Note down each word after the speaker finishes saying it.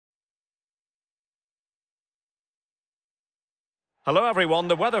Hello everyone,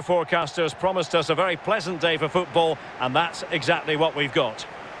 the weather forecasters promised us a very pleasant day for football, and that's exactly what we've got.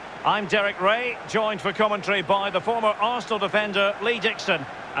 I'm Derek Ray, joined for commentary by the former Arsenal defender Lee Dixon,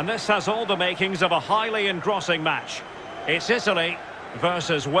 and this has all the makings of a highly engrossing match. It's Italy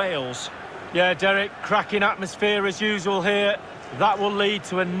versus Wales. Yeah, Derek, cracking atmosphere as usual here. That will lead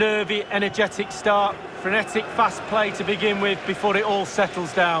to a nervy, energetic start, frenetic, fast play to begin with before it all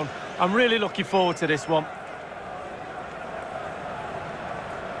settles down. I'm really looking forward to this one.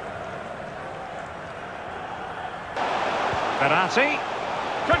 Verratti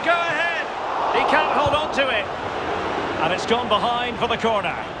could go ahead. He can't hold on to it. And it's gone behind for the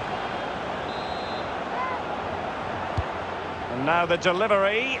corner. And now the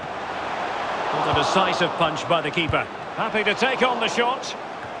delivery. Not a decisive punch by the keeper. Happy to take on the shot.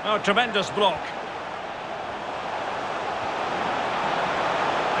 Oh, tremendous block.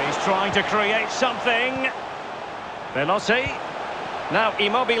 He's trying to create something. Veloci. Now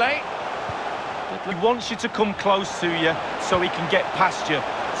Immobile. He wants you to come close to you so he can get past you.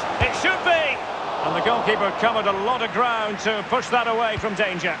 It should be! And the goalkeeper covered a lot of ground to push that away from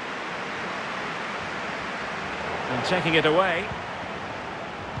danger. And taking it away.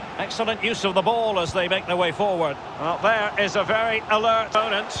 Excellent use of the ball as they make their way forward. Well, there is a very alert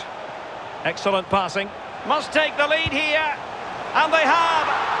opponent. Excellent passing. Must take the lead here. And they have.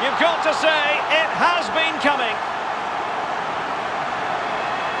 You've got to say, it has been coming.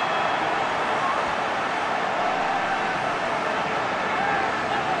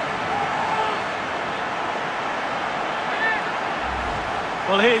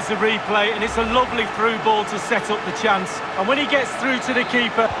 Well, here's the replay, and it's a lovely through ball to set up the chance. And when he gets through to the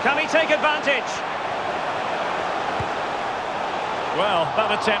keeper... Can he take advantage? Well,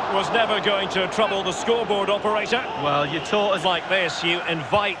 that attempt was never going to trouble the scoreboard operator. Well, you taught us... Like this, you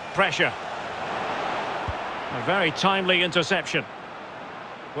invite pressure. A very timely interception.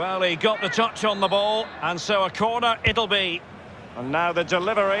 Well, he got the touch on the ball, and so a corner it'll be. And now the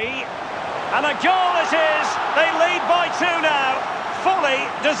delivery. And a goal it is! They lead by 2 now. Fully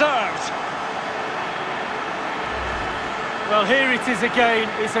deserved. Well, here it is again.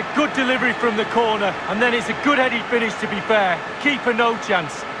 It's a good delivery from the corner, and then it's a good headed finish, to be fair. Keeper no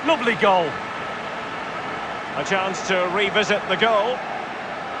chance. Lovely goal. A chance to revisit the goal.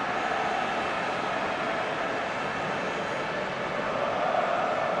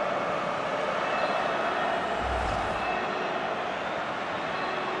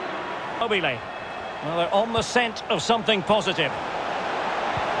 Mobile. Well, they're on the scent of something positive.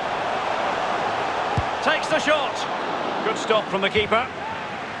 Takes the shot. Good stop from the keeper.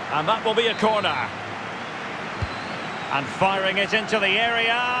 And that will be a corner. And firing it into the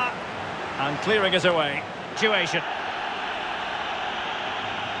area. And clearing it away. Situation.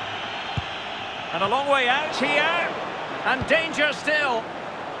 And a long way out here. And danger still.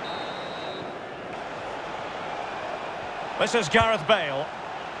 This is Gareth Bale.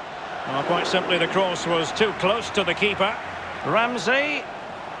 Well, quite simply, the cross was too close to the keeper. Ramsey.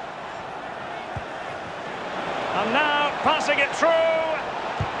 And now passing it through.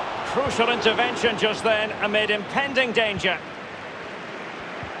 Crucial intervention just then amid impending danger.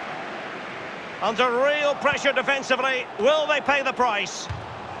 Under real pressure defensively, will they pay the price?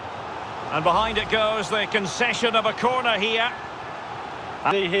 And behind it goes the concession of a corner here.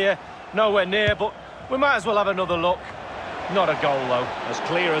 Here, nowhere near, but we might as well have another look. Not a goal, though. As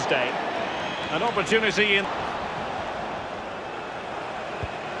clear as day. An opportunity in...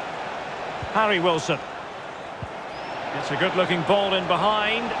 Harry Wilson. It's a good-looking ball in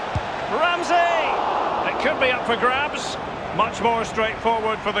behind. Ramsey! It could be up for grabs. Much more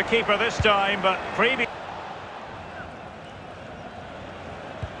straightforward for the keeper this time, but previous...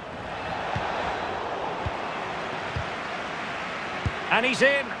 And he's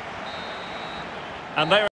in. And there...